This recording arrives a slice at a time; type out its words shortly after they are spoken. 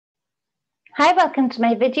Hi, welcome to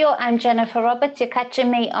my video. I'm Jennifer Roberts. You're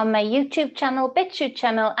catching me on my YouTube channel, Bitchute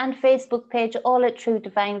channel, and Facebook page, all at True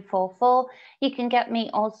Divine 44. You can get me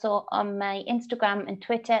also on my Instagram and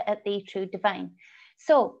Twitter at The True Divine.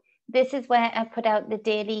 So this is where I put out the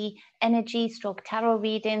daily energy stroke tarot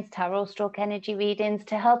readings, tarot stroke energy readings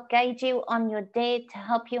to help guide you on your day, to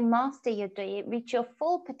help you master your day, reach your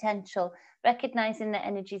full potential, recognizing the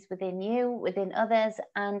energies within you, within others,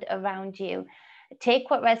 and around you.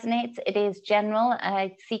 Take what resonates. It is general.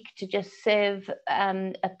 I seek to just serve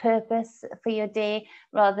a purpose for your day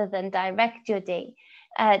rather than direct your day.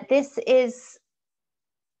 This is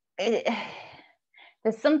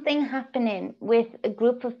there's something happening with a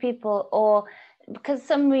group of people, or because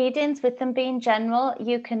some readings, with them being general,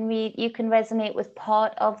 you can resonate with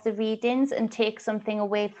part of the readings and take something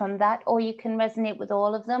away from that, or you can resonate with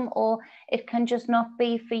all of them, or it can just not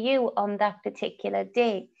be for you on that particular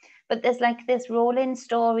day. But there's like this rolling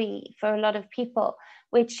story for a lot of people,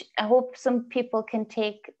 which I hope some people can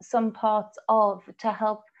take some parts of to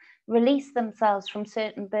help release themselves from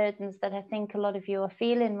certain burdens that I think a lot of you are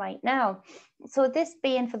feeling right now. So this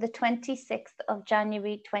being for the 26th of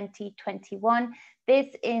January 2021, this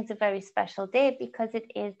is a very special day because it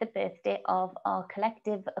is the birthday of our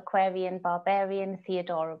collective Aquarian barbarian,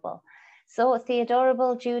 Theodorable. So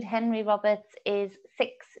Theodorable Jude Henry Roberts is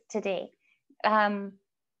 6 today.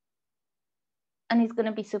 And he's going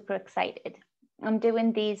to be super excited. I'm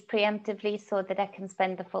doing these preemptively so that I can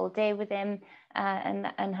spend the full day with him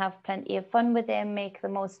and have plenty of fun with him, make the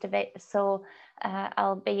most of it. So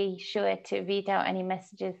I'll be sure to read out any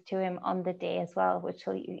messages to him on the day as well, which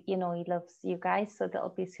will, he loves you guys. So that'll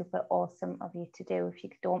be super awesome of you to do if you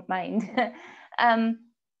don't mind.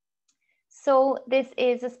 So this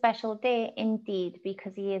is a special day indeed,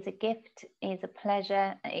 because he is a gift, he is a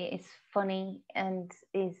pleasure, he is funny, and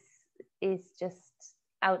is just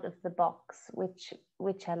out of the box, which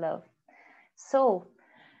I love. So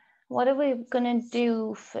what are we gonna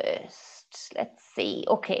do first? Let's see.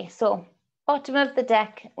 Okay, so bottom of the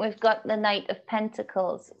deck, we've got the Knight of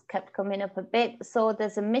Pentacles. It's kept coming up a bit. So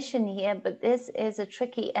there's a mission here, but this is a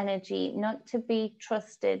tricky energy, not to be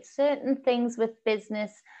trusted. Certain things with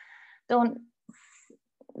business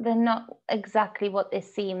they're not exactly what they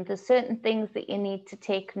seem. There's certain things that you need to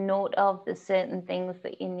take note of. There's certain things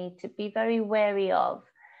that you need to be very wary of.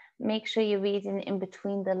 Make sure you're reading in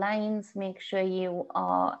between the lines. Make sure you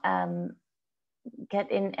are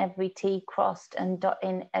getting every T crossed and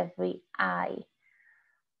dotting every I.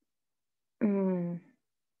 There's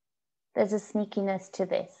a sneakiness to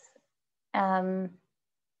this.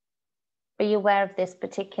 Be aware of this,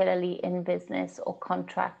 particularly in business or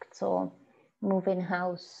contracts or moving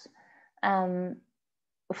house.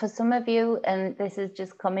 For some of you, and this is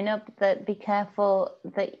just coming up, that be careful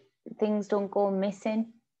that things don't go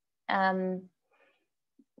missing.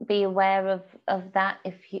 Be aware of that.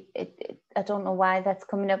 If you, I don't know why that's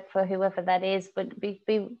coming up for whoever that is, but be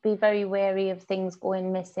very wary of things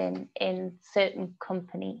going missing in certain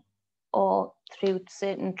company or through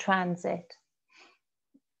certain transit.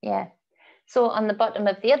 Yeah. So on the bottom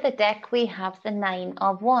of the other deck, we have the Nine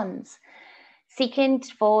of Wands. Seeking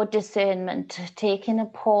for discernment, taking a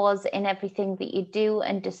pause in everything that you do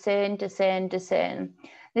and discern.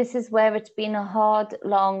 This is where it's been a hard,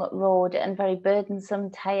 long road and very burdensome,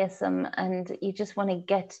 tiresome, and you just want to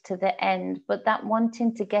get to the end. But that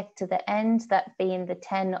wanting to get to the end, that being the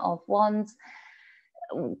 10 of Wands,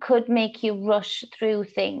 could make you rush through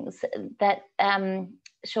things. That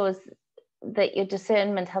shows that your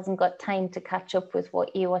discernment hasn't got time to catch up with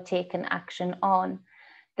what you are taking action on.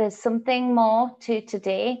 There's something more to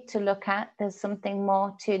today to look at. There's something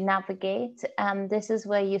more to navigate. This is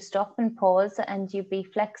where you stop and pause and you be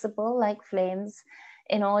flexible like flames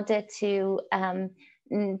in order to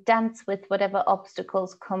dance with whatever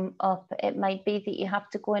obstacles come up. It might be that you have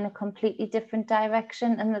to go in a completely different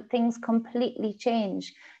direction and that things completely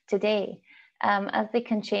change today, as they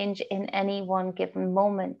can change in any one given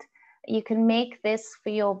moment. You can make this for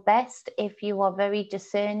your best if you are very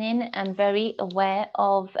discerning and very aware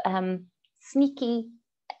of sneaky,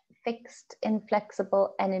 fixed,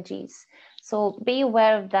 inflexible energies. So be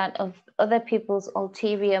aware of that, of other people's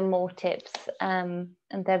ulterior motives and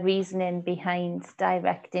their reasoning behind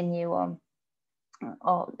directing you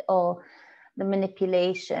or the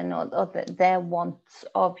manipulation or their wants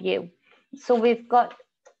of you. So we've got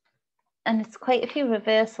And it's quite a few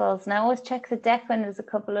reversals. And I always check the deck when there's a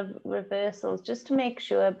couple of reversals just to make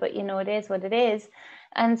sure, but you know, it is what it is.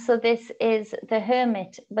 And so this is the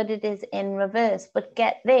Hermit, but it is in reverse. But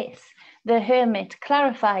get this, the Hermit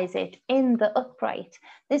clarifies it in the upright.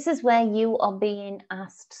 This is where you are being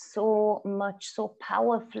asked so much, so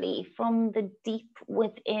powerfully from the deep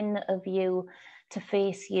within of you to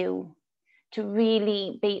face you, to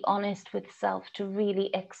really be honest with self, to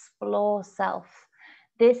really explore self.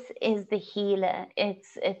 This is the healer.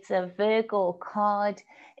 It's a Virgo card.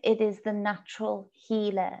 It is the natural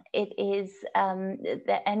healer. It is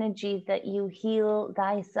the energy that you heal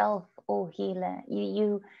thyself, O healer.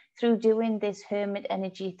 You through doing this Hermit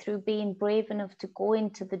energy, through being brave enough to go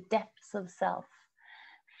into the depths of self,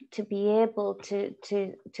 to be able to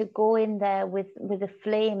go in there with a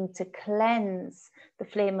flame to cleanse the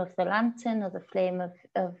flame of the lantern or the flame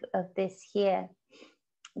of this here.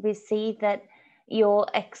 We see that your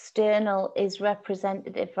external is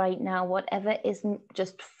representative right now. Whatever isn't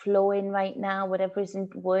just flowing right now, whatever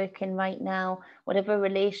isn't working right now, whatever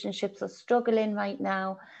relationships are struggling right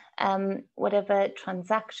now, whatever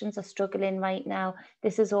transactions are struggling right now,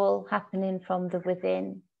 this is all happening from the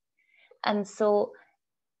within. And so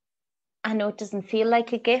I know it doesn't feel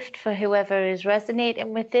like a gift for whoever is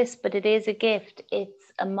resonating with this, but it is a gift.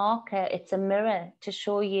 It's a marker, it's a mirror to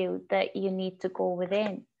show you that you need to go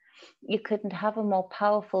within. You couldn't have a more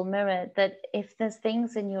powerful mirror, that if there's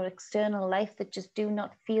things in your external life that just do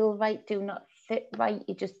not feel right, do not fit right,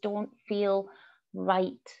 you just don't feel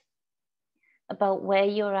right about where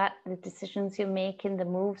you're at, the decisions you're making, the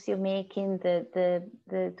moves you're making,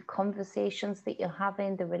 the conversations that you're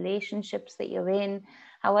having, the relationships that you're in,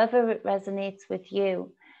 however it resonates with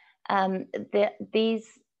you. These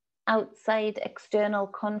outside external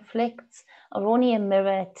conflicts are only a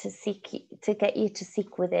mirror to get you to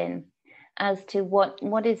seek within, as to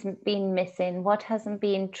what isn't being missing, what hasn't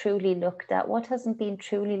been truly looked at, what hasn't been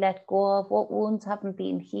truly let go of, what wounds haven't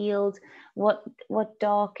been healed, what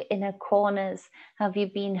dark inner corners have you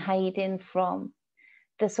been hiding from.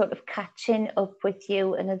 The sort of catching up with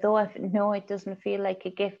you. And although I know it doesn't feel like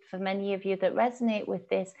a gift for many of you that resonate with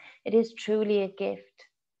this, it is truly a gift,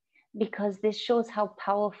 because this shows how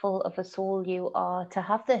powerful of a soul you are, to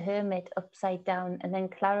have the Hermit upside down and then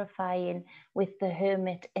clarifying with the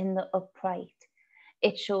Hermit in the upright.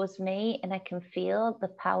 It shows me, and I can feel the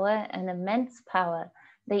power, and immense power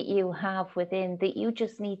that you have within, that you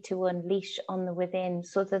just need to unleash on the within,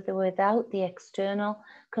 so that the without, the external,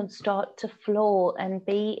 can start to flow and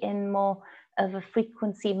be in more of a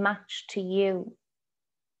frequency match to you.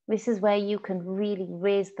 This is where you can really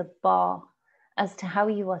raise the bar as to how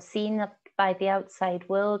you are seen by the outside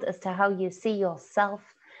world, as to how you see yourself,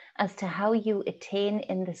 as to how you attain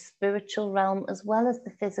in the spiritual realm as well as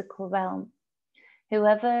the physical realm.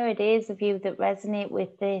 Whoever it is of you that resonate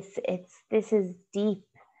with this, this is deep.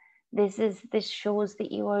 This shows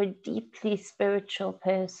that you are a deeply spiritual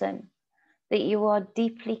person, that you are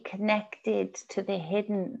deeply connected to the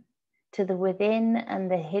hidden, to the within and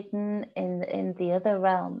the hidden in the other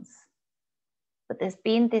realms. But there's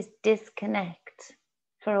been this disconnect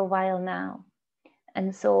for a while now.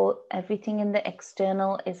 And so everything in the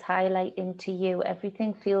external is highlighting to you.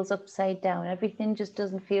 Everything feels upside down. Everything just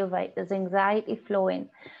doesn't feel right. There's anxiety flowing.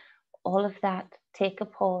 All of that, take a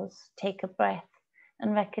pause, take a breath,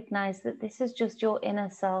 and recognize that this is just your inner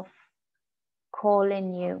self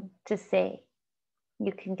calling you to say,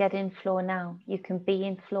 you can get in flow now. You can be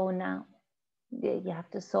in flow now. You have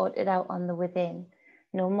to sort it out on the within.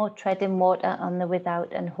 No more treading water on the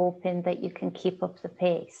without and hoping that you can keep up the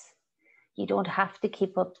pace. You don't have to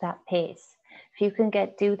keep up that pace. If you can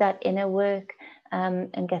do that inner work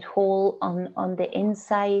and get whole on the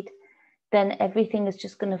inside, then everything is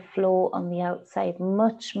just going to flow on the outside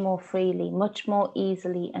much more freely, much more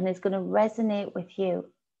easily, and is going to resonate with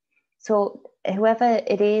you. So whoever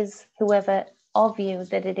it is, whoever of you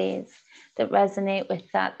that it is that resonate with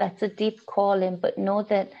that, that's a deep calling, but know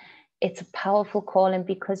that it's a powerful calling,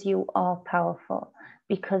 because you are powerful,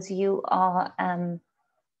 because you are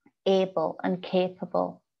able and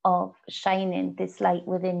capable of shining this light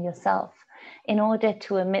within yourself in order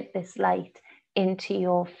to emit this light into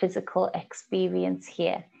your physical experience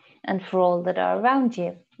here and for all that are around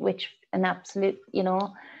you, which an absolute,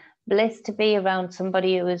 bliss to be around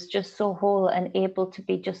somebody who is just so whole and able to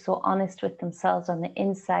be just so honest with themselves on the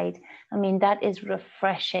inside. I mean, that is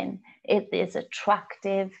refreshing. It is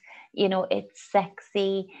attractive. It's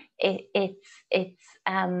sexy. It's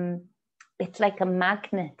like a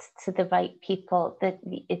magnet to the right people, that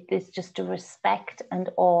it is just a respect and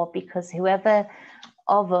awe, because whoever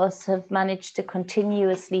of us have managed to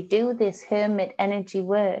continuously do this hermit energy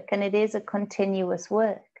work, and it is a continuous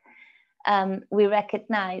work, we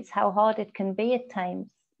recognize how hard it can be at times,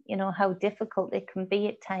 you know, how difficult it can be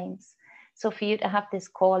at times. So for you to have this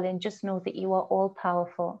calling, just know that you are all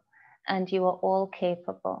powerful and you are all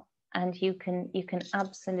capable, and you can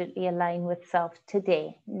absolutely align with self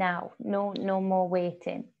today, now. No more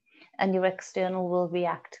waiting, and your external will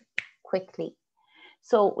react quickly.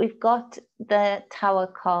 So we've got the Tower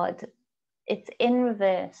card. It's in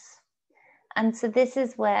reverse. And so this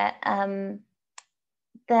is where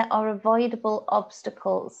there are avoidable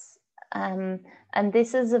obstacles. And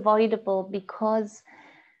this is avoidable because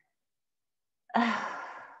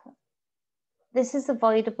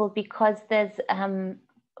there's,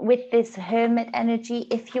 with this hermit energy,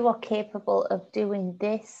 if you are capable of doing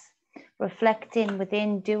this, reflecting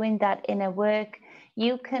within, doing that inner work,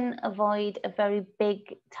 you can avoid a very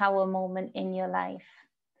big tower moment in your life.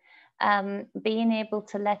 Being able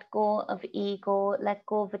to let go of ego, let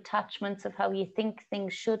go of attachments of how you think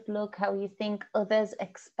things should look, how you think others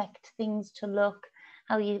expect things to look,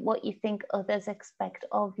 what you think others expect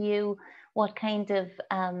of you, what kind of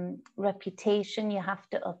reputation you have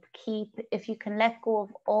to upkeep. If you can let go of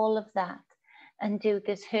all of that and do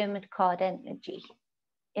this hermit card energy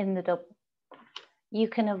in the double, you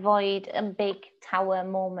can avoid a big tower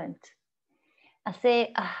moment. I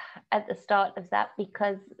say at the start of that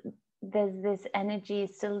because there's this energy,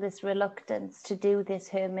 still this reluctance to do this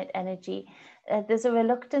hermit energy. There's a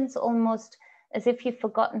reluctance, almost as if you've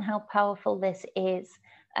forgotten how powerful this is.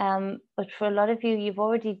 But for a lot of you, you've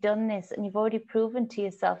already done this, and you've already proven to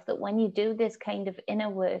yourself that when you do this kind of inner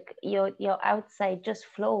work, your outside just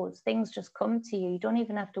flows. Things just come to you. You don't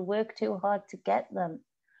even have to work too hard to get them.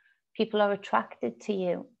 People are attracted to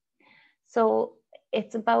you. So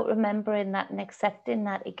it's about remembering that and accepting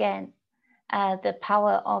that again, the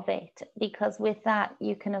power of it, because with that,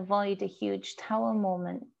 you can avoid a huge tower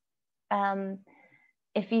moment.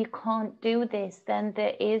 If you can't do this, then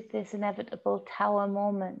there is this inevitable tower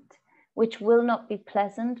moment, which will not be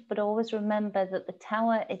pleasant, but always remember that the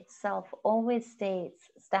tower itself always stays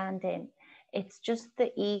standing. It's just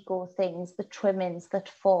the ego things, the trimmings that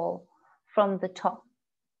fall from the top.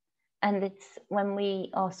 And it's when we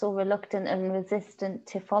are so reluctant and resistant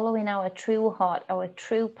to following our true heart, our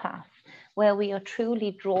true path, where we are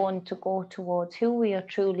truly drawn to go towards, who we are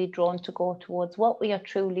truly drawn to go towards, what we are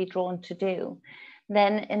truly drawn to do,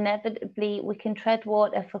 then inevitably we can tread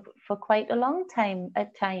water for quite a long time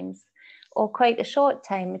at times, or quite a short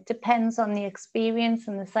time. It depends on the experience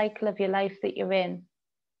and the cycle of your life that you're in.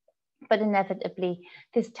 But inevitably,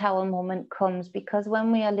 this tower moment comes because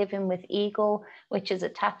when we are living with ego, which is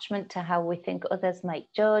attachment to how we think others might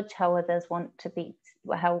judge, how others want to be,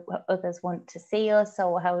 how others want to see us,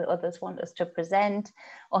 or how others want us to present,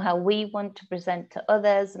 or how we want to present to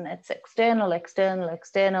others, and it's external, external,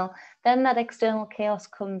 external, then that external chaos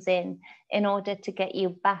comes in order to get you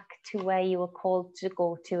back to where you were called to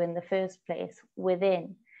go to in the first place,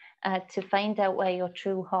 within, to find out where your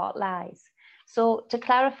true heart lies. So to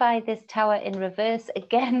clarify this tower in reverse,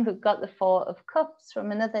 again, we've got the Four of Cups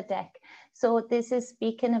from another deck. So this is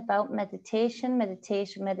speaking about meditation,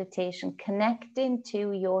 meditation, meditation, connecting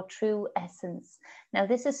to your true essence. Now,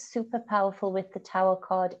 this is super powerful with the Tower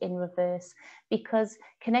card in reverse, because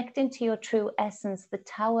connecting to your true essence, the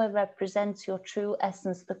tower represents your true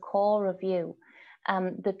essence, the core of you,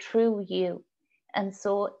 the true you. And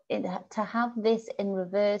so to have this in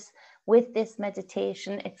reverse with this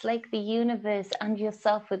meditation, it's like the universe and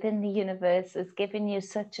yourself within the universe is giving you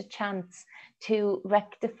such a chance to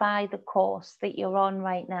rectify the course that you're on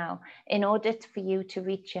right now in order for you to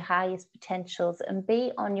reach your highest potentials and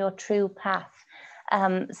be on your true path.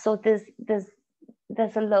 So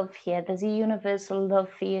there's a love here. There's a universal love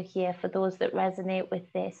for you here for those that resonate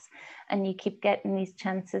with this, and you keep getting these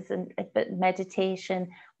chances. But meditation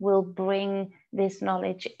will bring this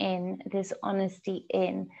knowledge in, this honesty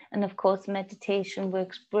in, and of course meditation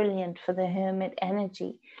works brilliant for the hermit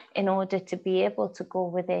energy in order to be able to go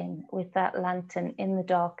within with that lantern in the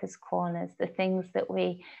darkest corners, the things that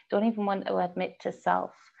we don't even want to admit to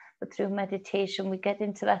self. But through meditation, we get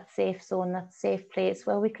into that safe zone, that safe place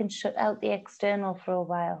where we can shut out the external for a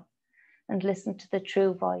while and listen to the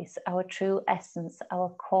true voice, our true essence, our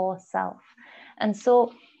core self. And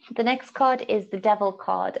so the next card is the Devil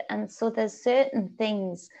card. And so there's certain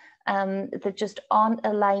things that just aren't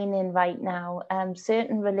aligning right now,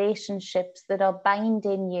 certain relationships that are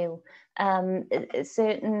binding you,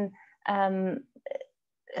 certain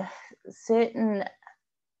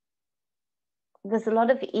there's a lot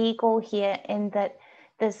of ego here in that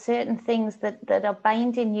there's certain things that are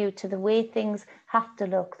binding you to the way things have to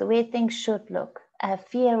look, the way things should look,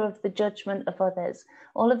 fear of the judgment of others.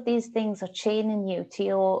 All of these things are chaining you to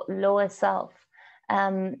your lower self.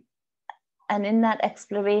 And in that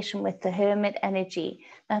exploration with the hermit energy,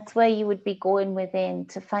 that's where you would be going within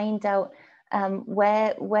to find out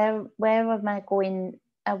where am I going,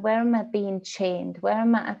 where am I being chained, where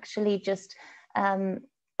am I actually just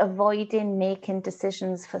avoiding making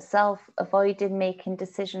decisions for self, avoiding making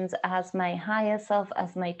decisions as my higher self,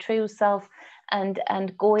 as my true self, and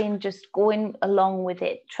just going along with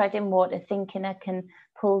it, treading water, thinking I can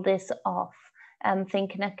pull this off.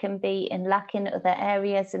 Thinking I can be in lack in other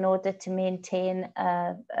areas in order to maintain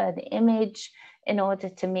an image, in order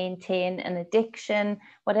to maintain an addiction,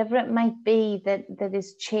 whatever it might be that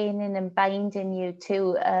is chaining and binding you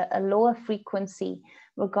to a lower frequency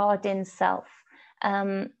regarding self.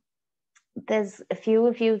 There's a few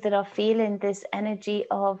of you that are feeling this energy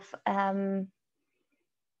of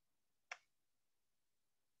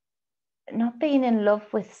not being in love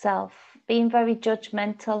with self, being very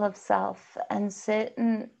judgmental of self, and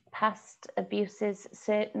certain past abuses,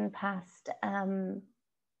 certain past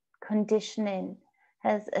conditioning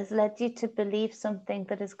has led you to believe something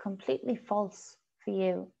that is completely false for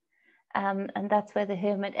you. And that's where the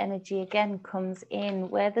hermit energy again comes in,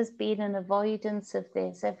 where there's been an avoidance of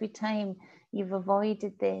this. Every time you've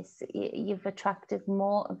avoided this, you've attracted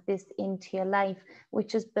more of this into your life,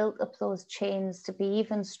 which has built up those chains to be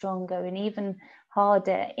even stronger and even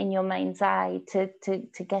harder in your mind's eye to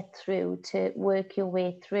get through, to work your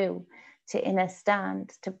way through, to inner stand,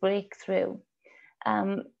 to break through.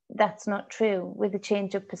 That's not true. With a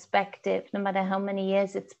change of perspective, no matter how many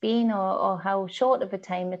years it's been or how short of a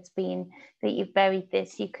time it's been that you've buried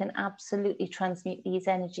this, you can absolutely transmute these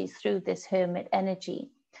energies through this hermit energy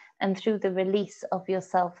and through the release of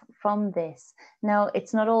yourself from this. Now,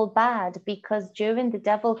 it's not all bad, because during the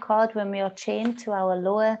devil card, when we are chained to our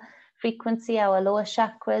lower frequency, our lower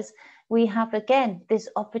chakras, we have again this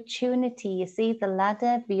opportunity. You see the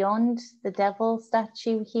ladder beyond the devil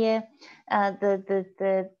statue here,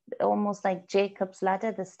 the almost like Jacob's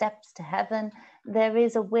ladder, the steps to heaven. There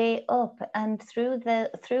is a way up, and through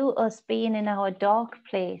us being in our dark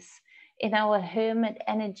place, in our hermit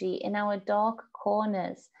energy, in our dark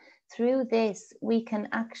corners, through this we can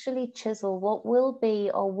actually chisel what will be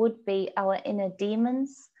or would be our inner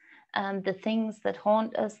demons. The things that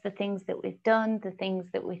haunt us, the things that we've done, the things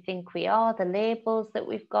that we think we are, the labels that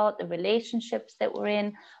we've got, the relationships that we're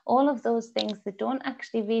in, all of those things that don't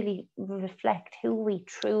actually really reflect who we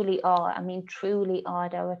truly are. I mean, truly are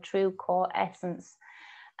our true core essence.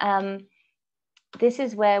 This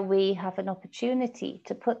is where we have an opportunity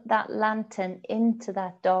to put that lantern into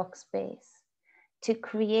that dark space, to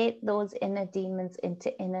create those inner demons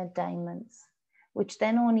into inner diamonds, which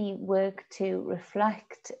then only work to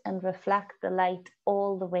reflect the light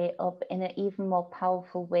all the way up in an even more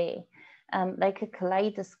powerful way, like a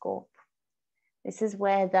kaleidoscope. This is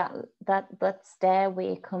where that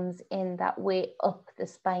stairway comes in, that way up the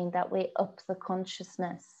spine, that way up the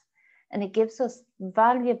consciousness. And it gives us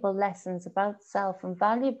valuable lessons about self and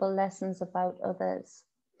valuable lessons about others.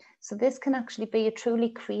 So this can actually be a truly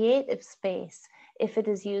creative space if it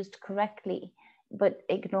is used correctly. But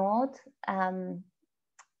ignored, to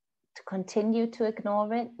continue to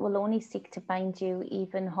ignore it, will only seek to bind you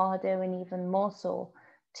even harder and even more so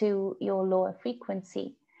to your lower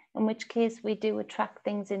frequency, in which case we do attract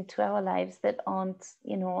things into our lives that aren't,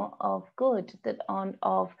 of good, that aren't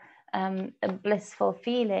of a blissful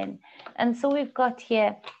feeling. And so we've got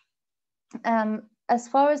here, as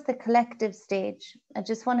far as the collective stage, I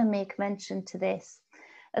just want to make mention to this.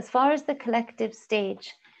 As far as the collective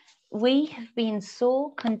stage, we have been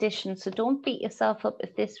so conditioned, so don't beat yourself up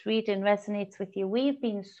if this reading resonates with you. We've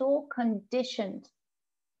been so conditioned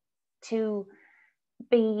to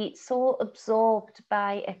be so absorbed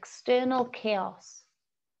by external chaos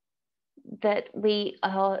that we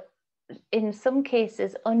are, in some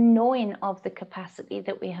cases, unknowing of the capacity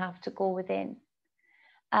that we have to go within.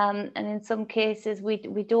 And in some cases, we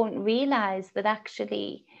don't realize that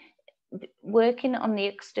actually working on the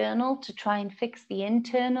external to try and fix the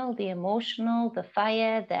internal, the emotional, the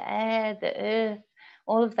fire, the air, the earth,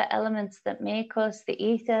 all of the elements that make us, the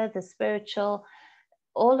ether, the spiritual,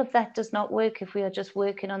 all of that does not work if we are just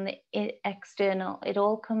working on the external. It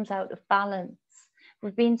all comes out of balance.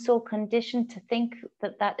 We've been so conditioned to think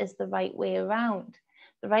that that is the right way around.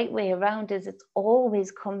 The right way around is it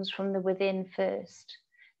always comes from the within first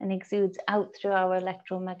and exudes out through our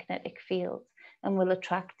electromagnetic field, and will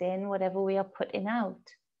attract in whatever we are putting out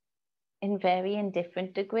in varying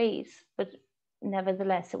different degrees, but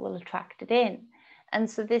nevertheless it will attract it in. And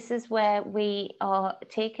so this is where we are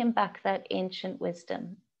taking back that ancient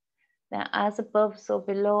wisdom. That as above, so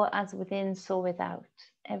below, as within, so without.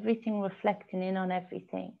 Everything reflecting in on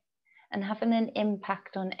everything and having an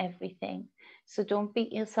impact on everything. So don't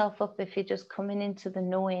beat yourself up if you're just coming into the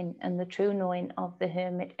knowing and the true knowing of the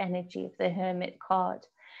Hermit energy, of the Hermit card.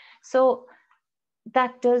 So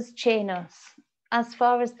that does chain us. As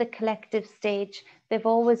far as the collective stage, they've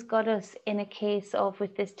always got us in a case of,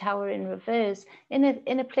 with this Tower in reverse, in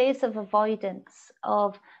a place of avoidance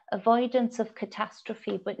of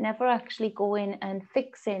catastrophe, but never actually going and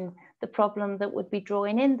fixing the problem that would be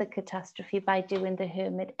drawing in the catastrophe by doing the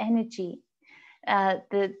Hermit energy.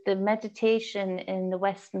 The meditation in the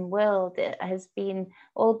Western world has been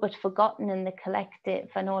all but forgotten in the collective.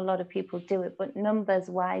 I know a lot of people do it, but numbers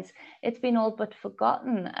wise, it's been all but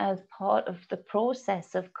forgotten as part of the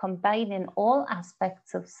process of combining all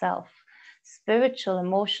aspects of self, spiritual,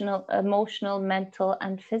 emotional, mental,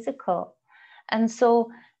 and physical. And so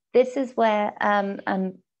this is where,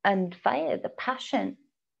 and via the passion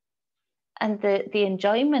and the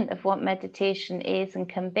enjoyment of what meditation is and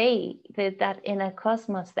can be, that inner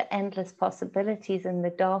cosmos, the endless possibilities in the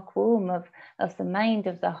dark womb of the mind,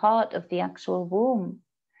 of the heart, of the actual womb.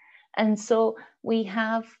 And so we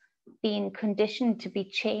have been conditioned to be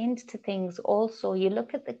chained to things also. You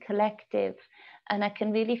look at the collective, and I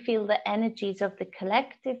can really feel the energies of the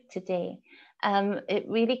collective today. It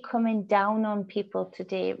really coming down on people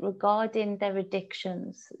today regarding their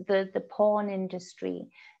addictions, the porn industry,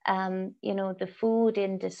 the food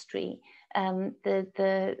industry,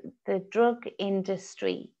 the drug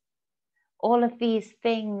industry. All of these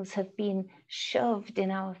things have been shoved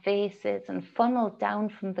in our faces and funneled down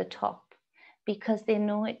from the top because they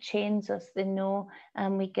know it chains us. They know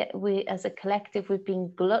we as a collective, we've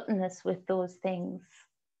been gluttonous with those things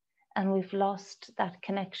and we've lost that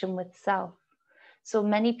connection with self. So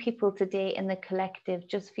many people today in the collective,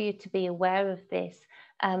 just for you to be aware of this,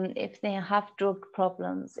 if they have drug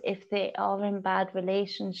problems, if they are in bad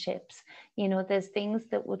relationships, there's things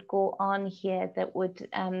that would go on here that would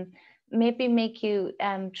maybe make you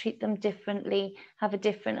treat them differently, have a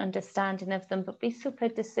different understanding of them, but be super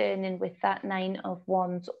discerning with that 9 of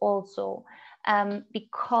Wands also,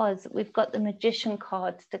 because we've got the Magician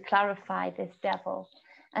card to clarify this devil.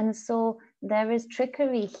 And so there is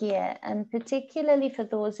trickery here, and particularly for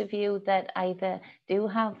those of you that either do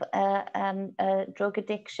have a drug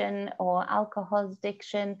addiction or alcohol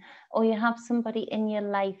addiction, or you have somebody in your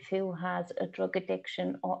life who has a drug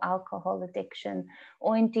addiction or alcohol addiction,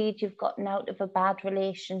 or indeed you've gotten out of a bad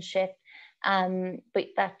relationship, but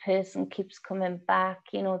that person keeps coming back,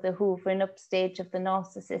 the hoovering up stage of the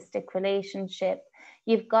narcissistic relationship.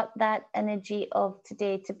 You've got that energy of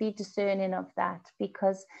today to be discerning of that,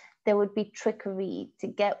 because there would be trickery to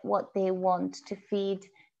get what they want to feed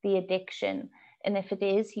the addiction. And if it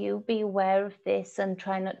is you, be aware of this and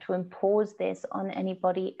try not to impose this on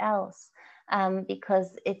anybody else,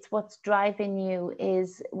 because it's what's driving you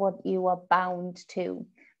is what you are bound to,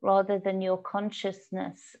 rather than your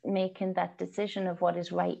consciousness making that decision of what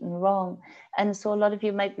is right and wrong. And so a lot of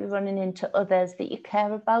you might be running into others that you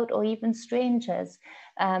care about, or even strangers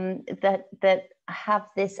that have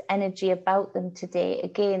this energy about them today.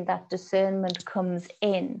 Again, that discernment comes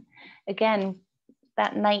in. Again,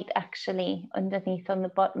 that Knight actually underneath on the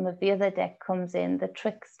bottom of the other deck comes in, the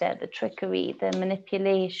trickster, the trickery, the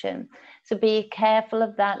manipulation. So be careful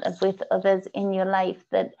of that with others in your life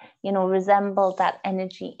that, resemble that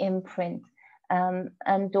energy imprint,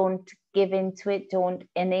 and don't give into it, don't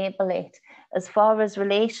enable it. As far as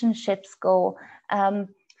relationships go,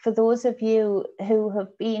 for those of you who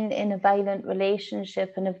have been in a violent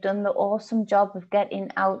relationship and have done the awesome job of getting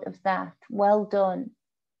out of that, well done.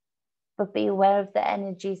 But be aware of the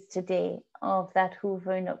energies today of that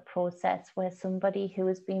hoovering up process, where somebody who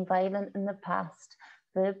has been violent in the past,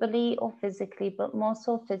 verbally or physically, but more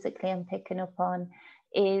so physically, I'm picking up on,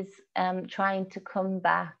 is trying to come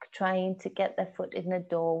back, trying to get their foot in the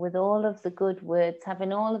door with all of the good words,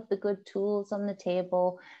 having all of the good tools on the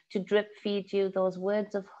table to drip feed you those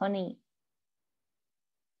words of honey.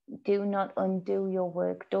 Do not undo your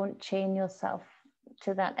work. Don't chain yourself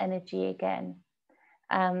to that energy again.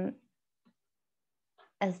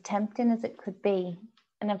 As tempting as it could be,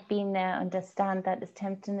 and I've been there, understand that, as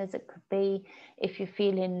tempting as it could be, if you're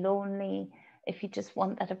feeling lonely, if you just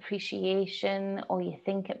want that appreciation, or you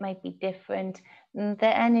think it might be different,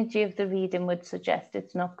 the energy of the reading would suggest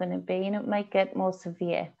it's not going to be, and it might get more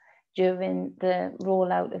severe. during the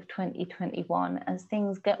rollout of 2021, as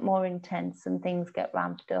things get more intense and things get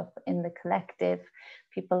ramped up in the collective.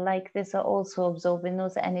 People like this are also absorbing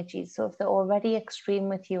those energies. So if they're already extreme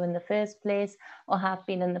with you in the first place or have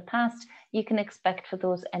been in the past, you can expect for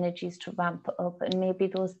those energies to ramp up and maybe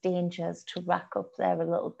those dangers to rack up there a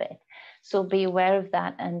little bit. So be aware of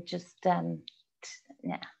that and just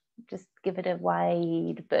give it a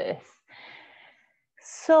wide berth.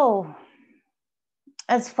 So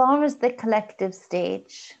as far as the collective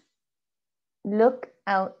stage, look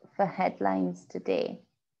out for headlines today.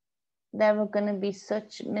 There are going to be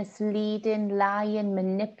such misleading, lying,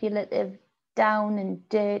 manipulative, down and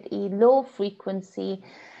dirty, low frequency,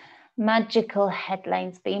 magical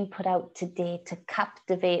headlines being put out today to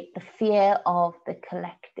captivate the fear of the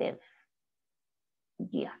collective.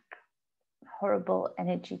 Yuck. Horrible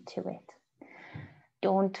energy to it.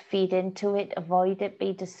 Don't feed into it, avoid it,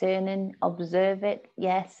 be discerning, observe it.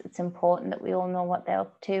 Yes, it's important that we all know what they're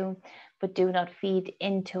up to, but do not feed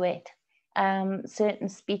into it. Certain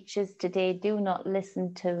speeches today, do not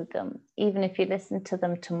listen to them, even if you listen to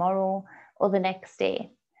them tomorrow or the next day.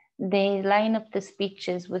 They line up the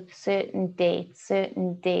speeches with certain dates,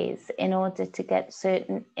 certain days, in order to get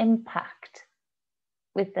certain impact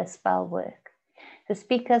with their spell work. The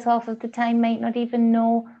speakers half of the time might not even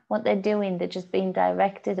know what they're doing. They're just being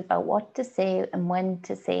directed about what to say and when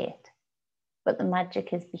to say it. But the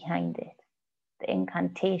magic is behind it. The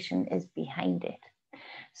incantation is behind it.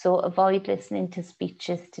 So avoid listening to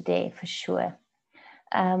speeches today for sure.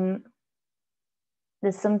 There's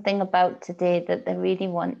something about today that they're really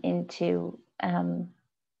wanting to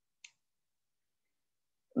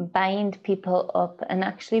bind people up and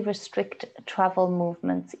actually restrict travel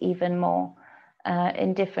movements even more.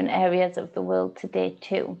 In different areas of the world today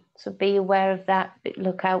too. So be aware of that,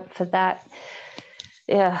 look out for that.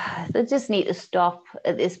 Yeah, they just need to stop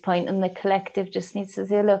at this point, and the collective just needs to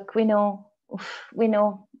say, look, we know,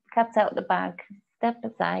 cat's out of the bag, step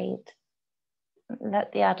aside,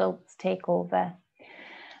 let the adults take over.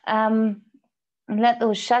 And let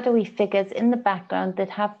those shadowy figures in the background that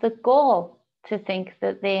have the gall to think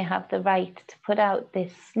that they have the right to put out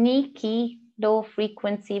this sneaky low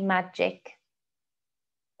frequency magic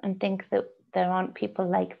and think that there aren't people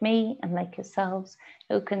like me and like yourselves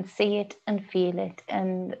who can see it and feel it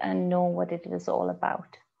and know what it is all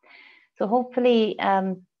about. So hopefully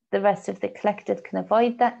the rest of the collective can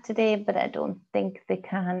avoid that today, but I don't think they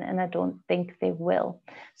can, and I don't think they will.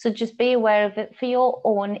 So just be aware of it for your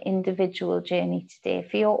own individual journey today,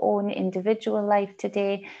 for your own individual life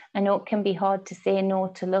today. I know it can be hard to say no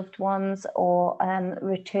to loved ones or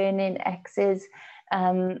returning exes,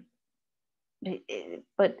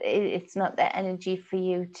 but it's not the energy for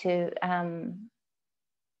you to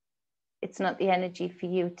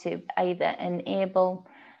either enable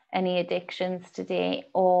any addictions today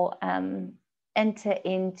or enter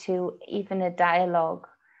into even a dialogue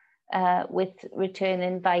with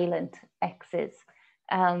returning violent exes.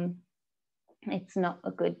 It's not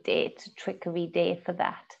a good day, it's a trickery day for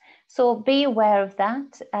that. So be aware of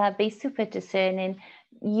that, be super discerning.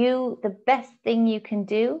 The best thing you can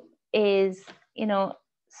do is,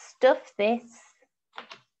 stuff this,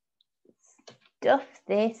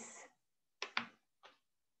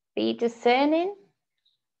 be discerning,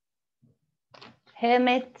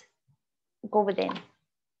 hermit, go within.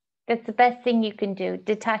 That's the best thing you can do.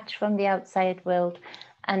 Detach from the outside world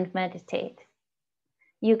and meditate.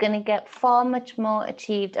 You're going to get far much more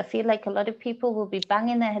achieved. I feel like a lot of people will be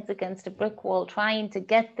banging their heads against a brick wall, trying to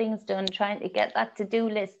get things done, trying to get that to-do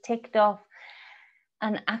list ticked off.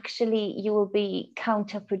 And actually, you will be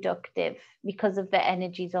counterproductive because of the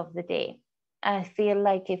energies of the day. I feel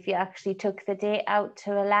like if you actually took the day out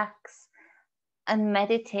to relax and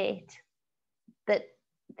meditate, that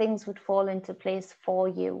things would fall into place for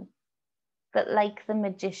you. That like the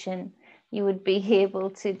magician, you would be able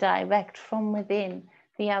to direct from within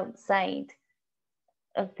the outside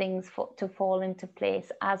of things to fall into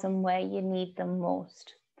place as and where you need them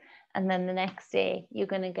most. And then the next day, you're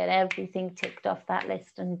going to get everything ticked off that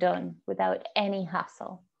list and done without any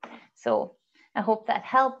hassle. So I hope that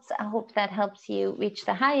helps. I hope that helps you reach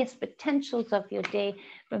the highest potentials of your day.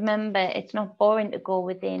 Remember, it's not boring to go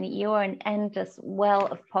within. You're an endless well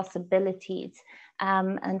of possibilities.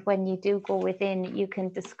 And when you do go within, you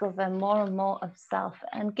can discover more and more of self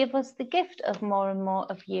and give us the gift of more and more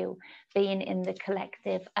of you being in the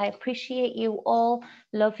collective. I appreciate you all,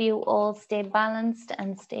 love you all, stay balanced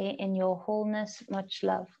and stay in your wholeness. Much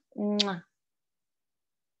love. Mwah.